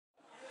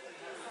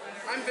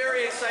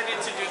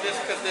excited to do this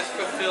because this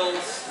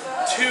fulfills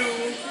two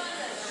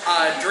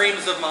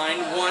dreams of mine.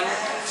 One,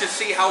 to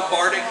see how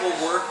Bardic will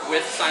work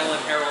with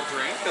Silent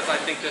Heraldry, because I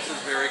think this is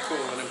very cool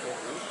and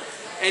important.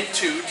 And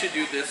two, to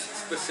do this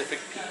specific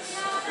piece,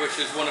 which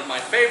is one of my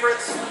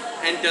favorites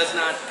and does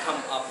not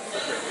come up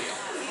really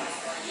often.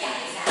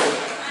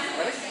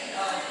 Ready?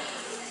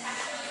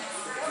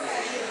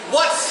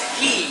 What's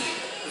he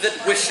that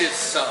wishes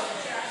so?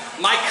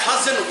 My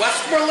cousin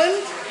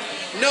Westmoreland?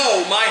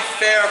 No, my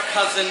fair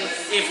cousin,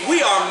 if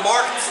we are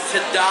marked to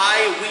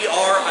die, we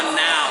are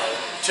enow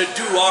to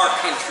do our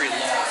country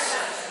loss.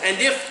 And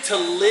if to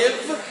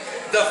live,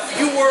 the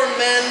fewer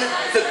men,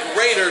 the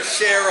greater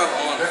share of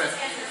honor.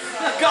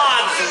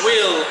 God's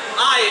will,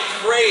 I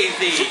pray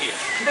thee,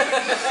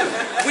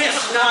 wish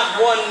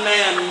not one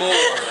man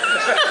more.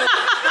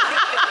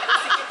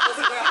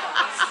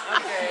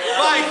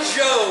 By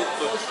Jove,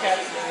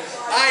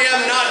 I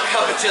am not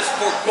covetous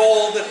for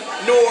gold,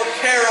 nor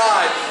care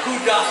I who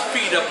doth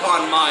feed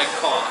upon my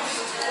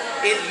cost.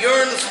 It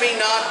yearns me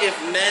not if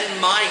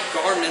men my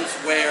garments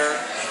wear,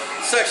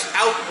 such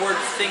outward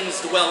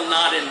things dwell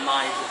not in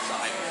my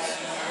desires.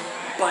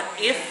 But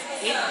if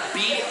it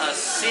be a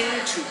sin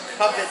to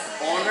covet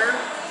honor,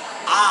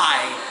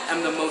 I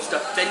am the most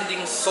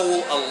offending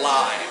soul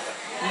alive.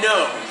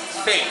 No,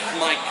 faith,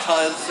 my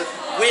coz,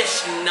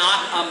 wish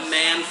not a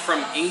man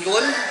from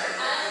England.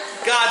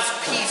 God's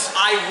peace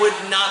I would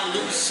not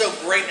lose so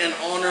great an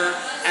honor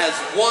as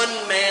one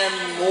man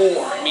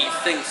more,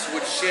 methinks,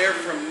 would share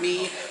from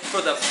me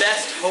for the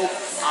best hope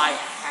I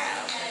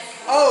have.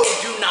 Oh,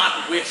 do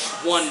not wish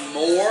one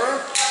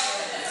more,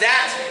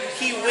 that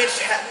he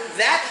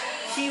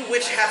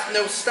which hath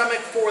no stomach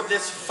for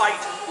this fight,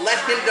 let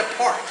him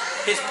depart.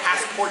 His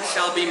passport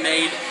shall be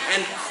made,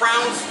 and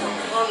crowns for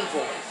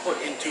convoy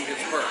put into his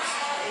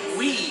purse.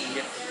 We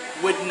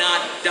would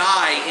not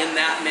die in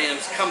that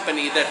man's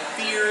company that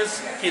fears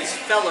his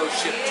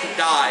fellowship to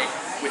die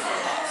with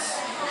us.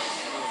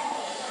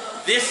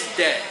 This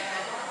day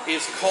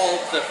is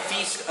called the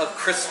Feast of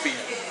Crispian.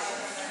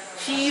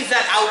 He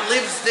that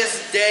outlives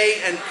this day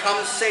and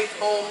comes safe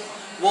home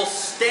will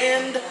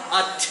stand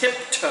a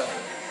tiptoe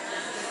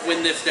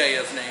when this day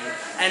is named,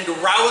 and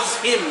rouse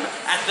him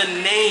at the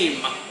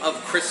name of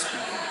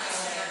Crispian.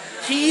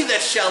 He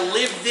that shall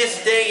live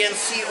this day and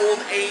see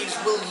old age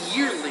will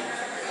yearly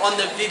on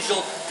the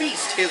vigil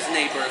feast his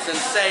neighbors and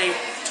say,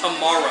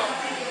 tomorrow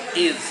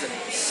is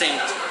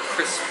Saint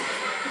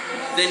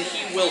Crispian. Then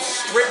he will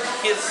strip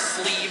his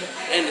sleeve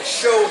and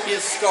show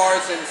his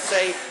scars and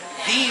say,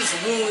 these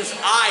wounds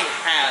I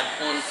had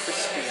on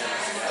Crispian's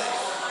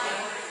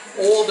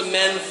day. Old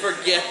men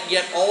forget,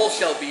 yet all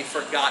shall be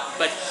forgot,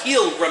 but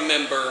he'll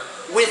remember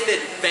with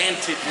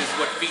advantages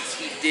what feats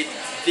he did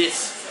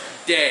this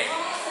day.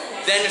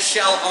 Then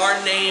shall our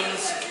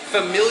names,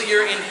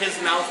 familiar in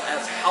his mouth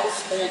as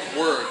household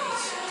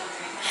words,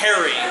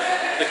 Harry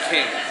the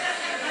King,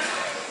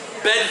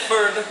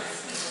 Bedford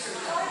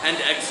and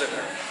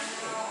Exeter,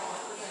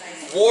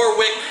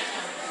 Warwick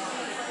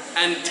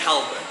and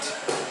Talbot,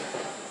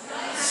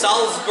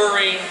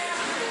 Salisbury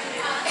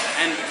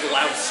and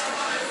Gloucester,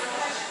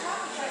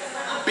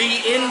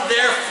 be in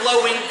their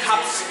flowing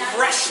cups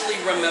freshly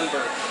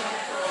remembered.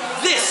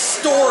 This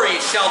story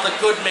shall the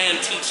good man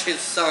teach his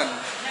son,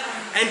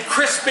 and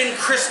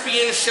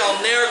Crispian shall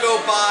ne'er go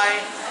by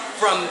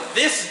from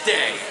this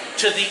day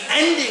to the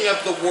ending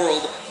of the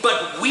world,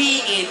 but we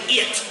in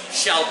it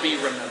shall be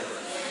remembered.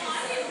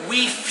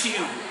 We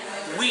few,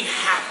 we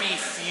happy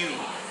few,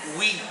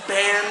 we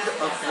band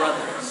of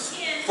brothers.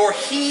 For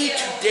he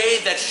today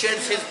that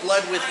sheds his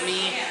blood with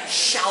me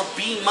shall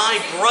be my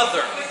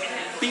brother.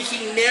 Be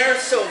he ne'er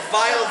so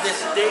vile, this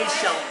day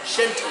shall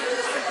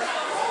gentleness bear.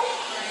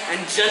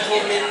 And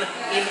gentlemen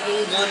in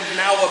England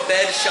now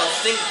abed shall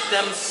think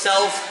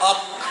themselves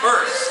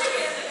accursed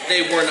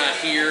they were not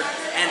here,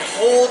 and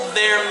hold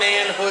their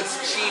manhoods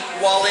cheap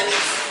while any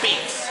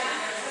speaks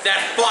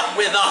that fought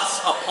with us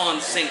upon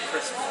St.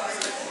 Crispin.